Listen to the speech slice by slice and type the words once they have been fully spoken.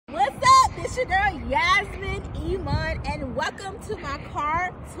It's your girl Yasmin Iman, and welcome to my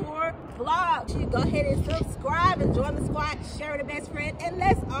car tour vlog. You go ahead and subscribe and join the squad, share with a best friend, and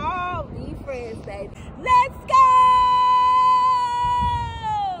let's all be friends, baby. Let's go!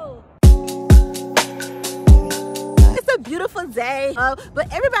 It's a beautiful day,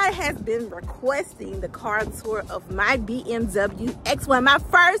 but everybody has been requesting the car tour of my BMWX1, my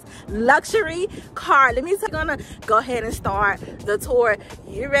first luxury car. Let me tell you, I'm gonna go ahead and start the tour.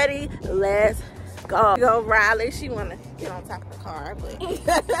 You ready? Let's go. Go Riley, she wanna get on top of the car, but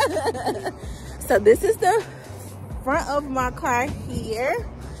so this is the front of my car here.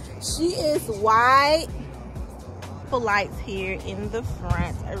 She is white. Lights here in the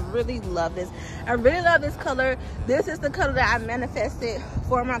front. I really love this. I really love this color. This is the color that I manifested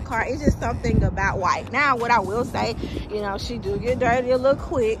for my car. It's just something about white. Now what I will say, you know, she do get dirty a little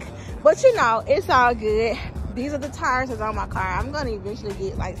quick, but you know, it's all good. These are the tires that's on my car. I'm gonna eventually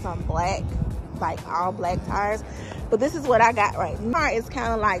get like some black, like all black tires, but this is what I got right now. It's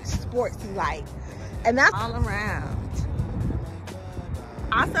kind of like sportsy like, and that's all around.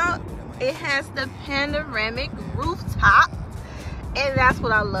 Also, it has the panoramic rooftop, and that's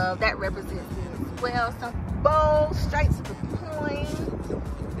what I love. That represents me as well. So bold, straight to the point.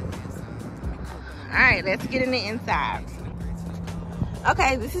 All right, let's get in the inside.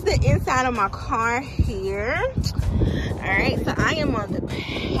 Okay, this is the inside of my car here. All right, so I am on the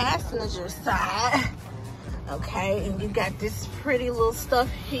passenger side. Okay, and you got this pretty little stuff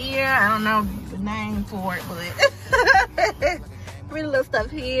here. I don't know the name for it, but pretty little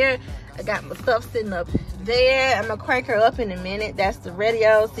stuff here. I got my stuff sitting up there. I'm gonna crank her up in a minute. That's the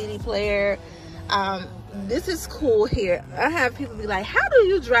radio, CD player. This is cool here. I have people be like, how do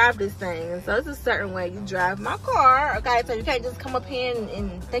you drive this thing? And so it's a certain way you drive my car. Okay, so you can't just come up here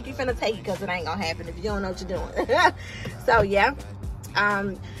and think you're finna take it, because it ain't gonna happen if you don't know what you're doing. So yeah,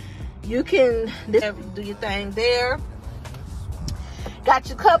 you can do your thing there. Got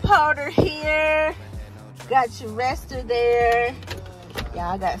your cup holder here. Got your rester there.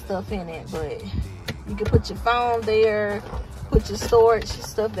 Y'all got stuff in it, but you can put your phone there, put your storage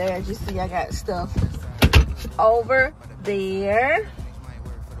stuff there. You see I got stuff over there.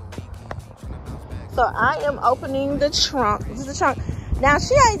 So I am opening the trunk. This is the trunk. Now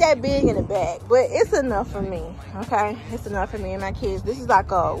she ain't that big in the back, but it's enough for me. Okay, it's enough for me and my kids. This is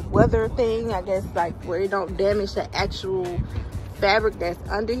like a weather thing, I guess, like where it don't damage the actual fabric that's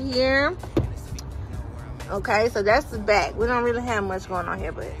under here. Okay, so that's the back. We don't really have much going on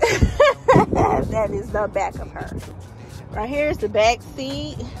here, but that is the back of her. Right here is the back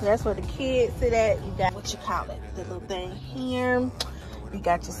seat. That's where the kids sit at. You got, what you call it, the little thing here. You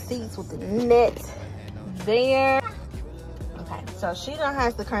got your seats with the net there. Okay, so she don't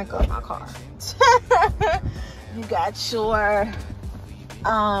have to crank up my car. You got your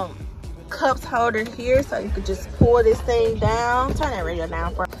cups holder here, so you could just pull this thing down. Turn that radio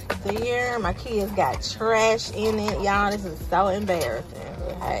down for there. My kids got trash in it, y'all. This is so embarrassing.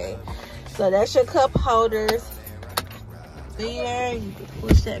 But hey, so that's your cup holders there. You can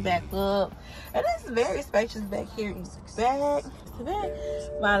push that back up, and it's very spacious back here in the back.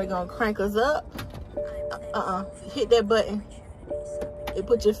 Molly gonna crank us up. Hit that button and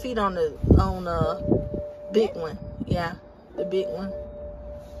put your feet on the big one. Yeah, the big one.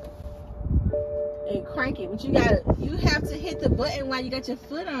 And crank it, but you have to hit the button while you got your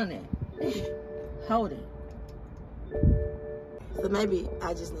foot on it. Hold it. So maybe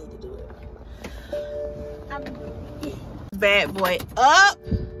I just need to do it. Bad boy up.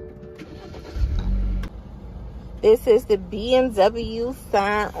 This is the BMW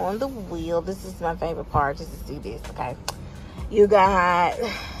sign on the wheel. This is my favorite part, just to see this. Okay, you got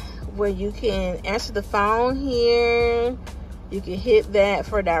where you can answer the phone here. You can hit that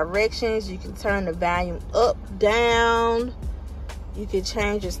for directions. You can turn the volume up, down. You can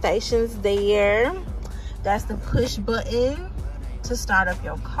change your stations there. That's the push button to start up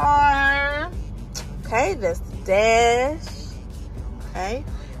your car. Okay, that's the dash. Okay,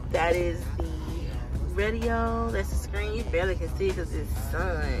 that is the radio. That's the screen. You barely can see because it's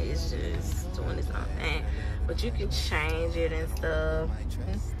sun. It's just doing its own thing. But you can change it and stuff.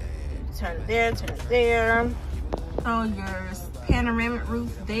 Turn it there, turn it there. So your panoramic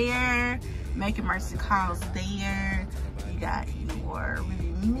roof there, make emergency calls there. You got your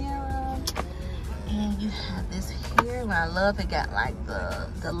rear mirror, and you have this here. What I love, it got like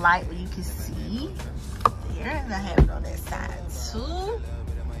the light where you can see there, and I have it on that side too.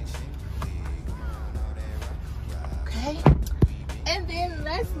 Okay, and then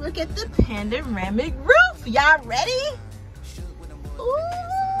let's look at the panoramic roof. Y'all ready?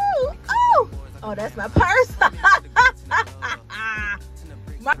 Ooh, oh, that's my purse.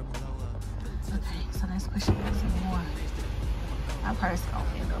 push it in some more. My purse gonna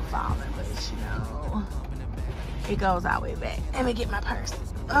end up falling, but you know, it goes all the way back. Let me get my purse.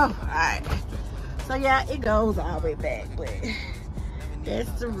 Oh, all right. So yeah, it goes all the way back, but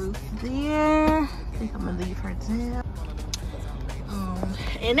that's the roof there. I think I'm gonna leave her there.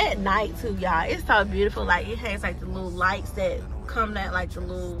 And at night too, y'all, it's so beautiful. Like it has like the little lights that come that like the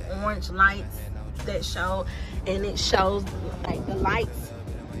little orange lights that show, and it shows like the lights.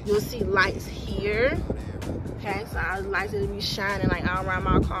 You'll see lights here. Okay, so I like it to be shining like all around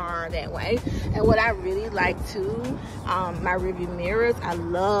my car that way. And what I really like too, my rearview mirrors, I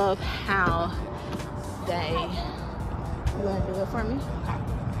love how they, you wanna do it for me?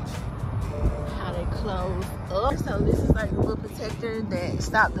 How they close up. So this is like the little protector that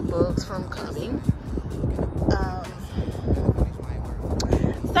stops the bugs from coming.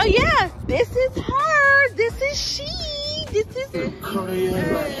 So yeah, this is her, this is she, this is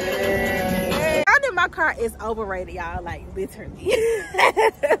my car is overrated, y'all, like literally.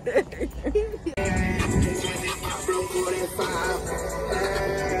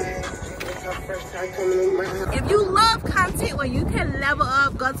 If you love content where you can level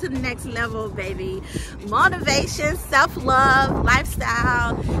up, go to the next level, baby. Motivation, self-love,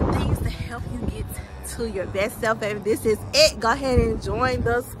 lifestyle, things to help you get to your best self, baby. This is it. Go ahead and join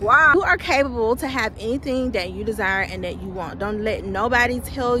the squad. You are capable to have anything that you desire and that you want. Don't let nobody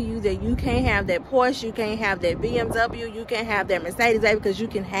tell you that you can't have that Porsche, you can't have that BMW, you can't have that Mercedes, baby, because you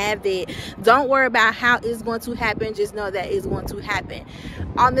can have that. Don't worry about how it's going to happen. Just know that it's going to happen.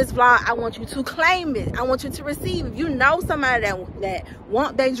 On this vlog, I want you to claim it. I want you to receive. If you know somebody that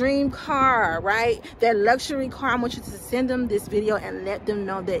want their dream car, right, their luxury car, I want you to send them this video and let them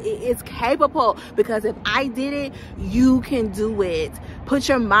know that it is capable. Because if I did it, you can do it. Put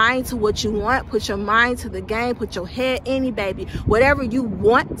your mind to what you want. Put your mind to the game. Put your head in it, baby. Whatever you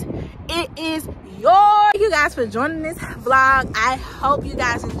want, it is yours. Thank you guys for joining this vlog. I hope you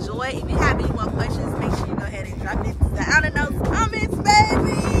guys enjoy. If you have any more